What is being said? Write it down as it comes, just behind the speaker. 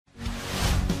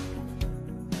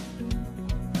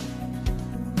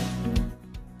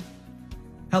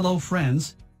Hello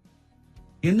friends.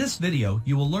 In this video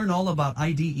you will learn all about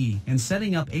IDE and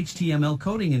setting up HTML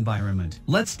coding environment.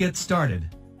 Let's get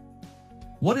started.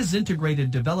 What is Integrated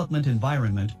Development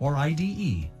Environment or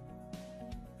IDE?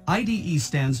 IDE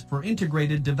stands for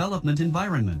Integrated Development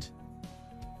Environment.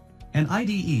 An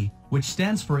IDE, which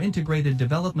stands for Integrated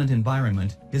Development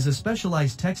Environment, is a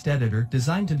specialized text editor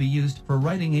designed to be used for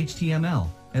writing HTML,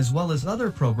 as well as other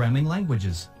programming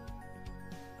languages.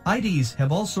 IDEs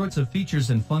have all sorts of features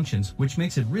and functions which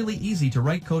makes it really easy to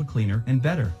write code cleaner and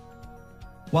better.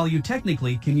 While you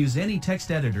technically can use any text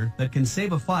editor that can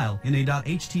save a file in a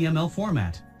 .html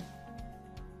format.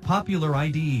 Popular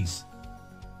IDEs.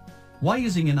 Why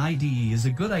using an IDE is a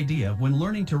good idea when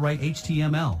learning to write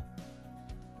HTML.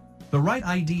 The right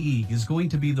IDE is going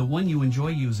to be the one you enjoy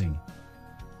using.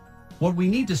 What we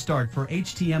need to start for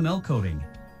HTML coding.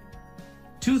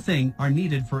 Two things are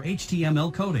needed for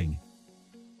HTML coding.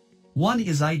 One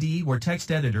is IDE or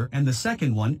text editor and the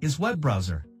second one is web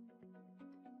browser.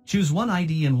 Choose one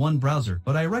IDE and one browser,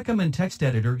 but I recommend text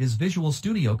editor is Visual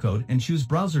Studio Code and choose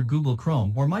browser Google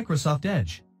Chrome or Microsoft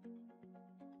Edge.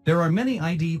 There are many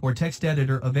IDE or text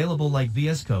editor available like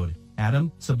VS Code,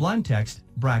 Atom, Sublime Text,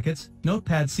 Brackets,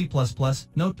 Notepad C++,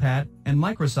 Notepad, and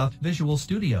Microsoft Visual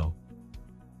Studio.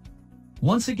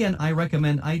 Once again I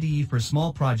recommend IDE for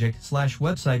small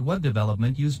project/website web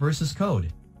development use Versus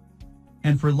Code.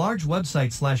 And for large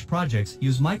website/projects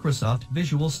use Microsoft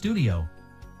Visual Studio.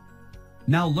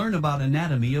 Now learn about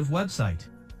anatomy of website.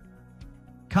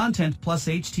 Content plus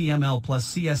HTML plus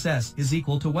CSS is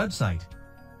equal to website.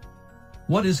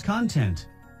 What is content?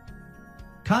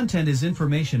 Content is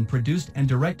information produced and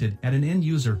directed at an end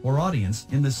user or audience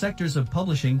in the sectors of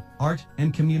publishing, art,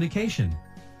 and communication.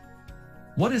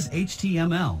 What is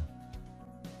HTML?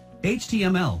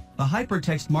 HTML, the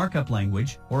Hypertext Markup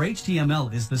Language, or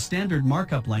HTML is the standard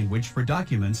markup language for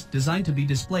documents designed to be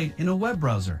displayed in a web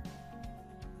browser.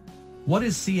 What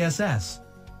is CSS?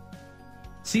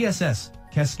 CSS,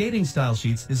 Cascading Style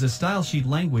Sheets, is a style sheet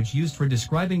language used for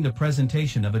describing the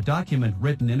presentation of a document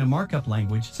written in a markup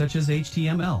language such as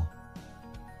HTML.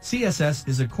 CSS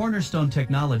is a cornerstone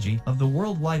technology of the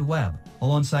World Wide Web,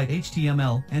 alongside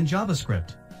HTML and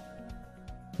JavaScript.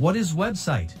 What is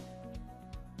website?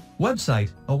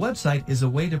 A website is a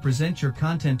way to present your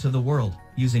content to the world,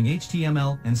 using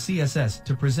HTML and CSS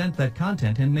to present that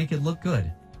content and make it look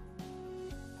good.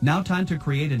 Now time to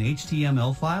create an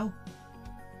HTML file?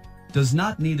 Does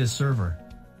not need a server.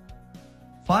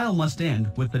 File must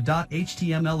end with the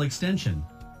 .html extension.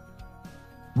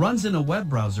 Runs in a web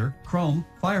browser, Chrome,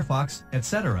 Firefox,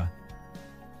 etc.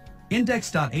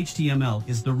 Index.html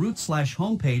is the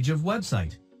root/home page of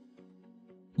website.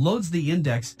 Loads the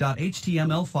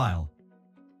index.html file.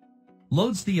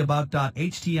 Loads the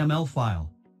about.html file.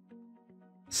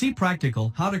 See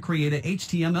practical how to create a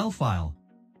HTML file.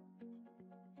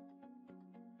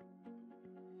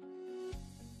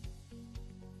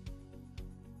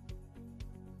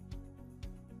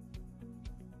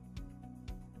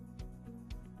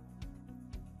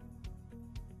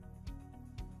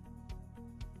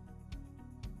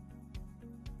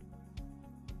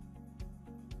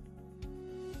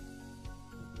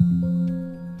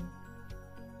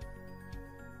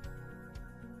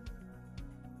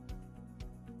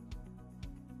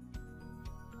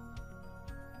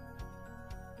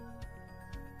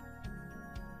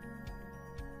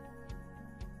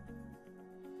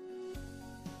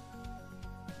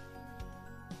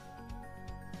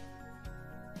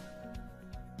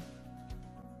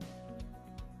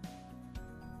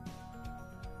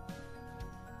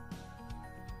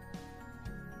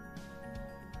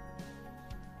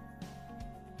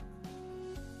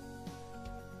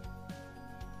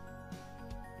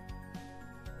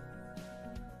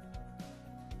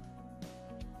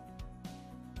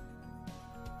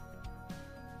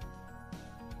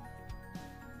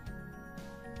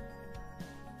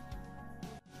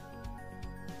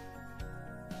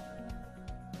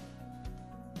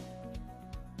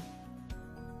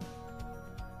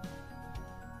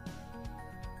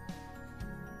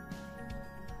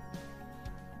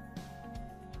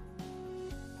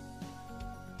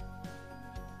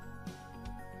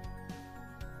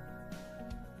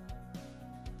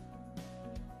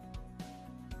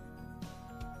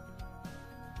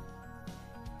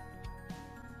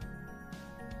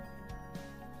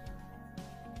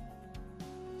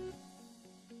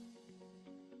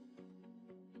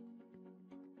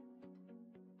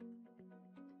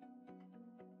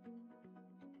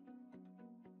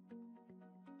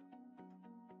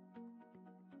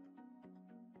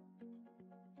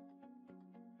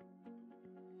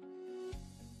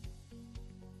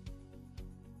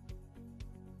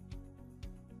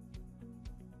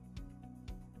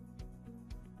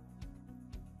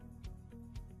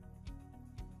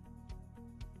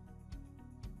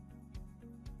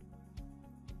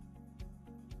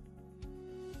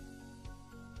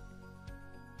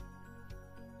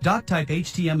 Type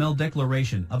HTML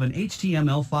declaration of an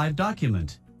HTML5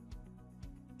 document.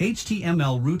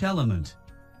 HTML root element.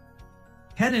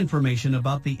 Head information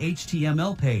about the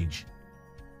HTML page.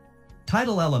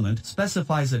 Title element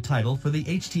specifies a title for the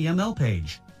HTML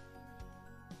page.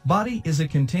 Body is a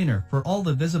container for all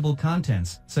the visible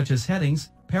contents, such as headings,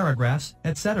 paragraphs,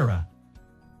 etc.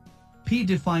 P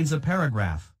defines a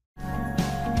paragraph.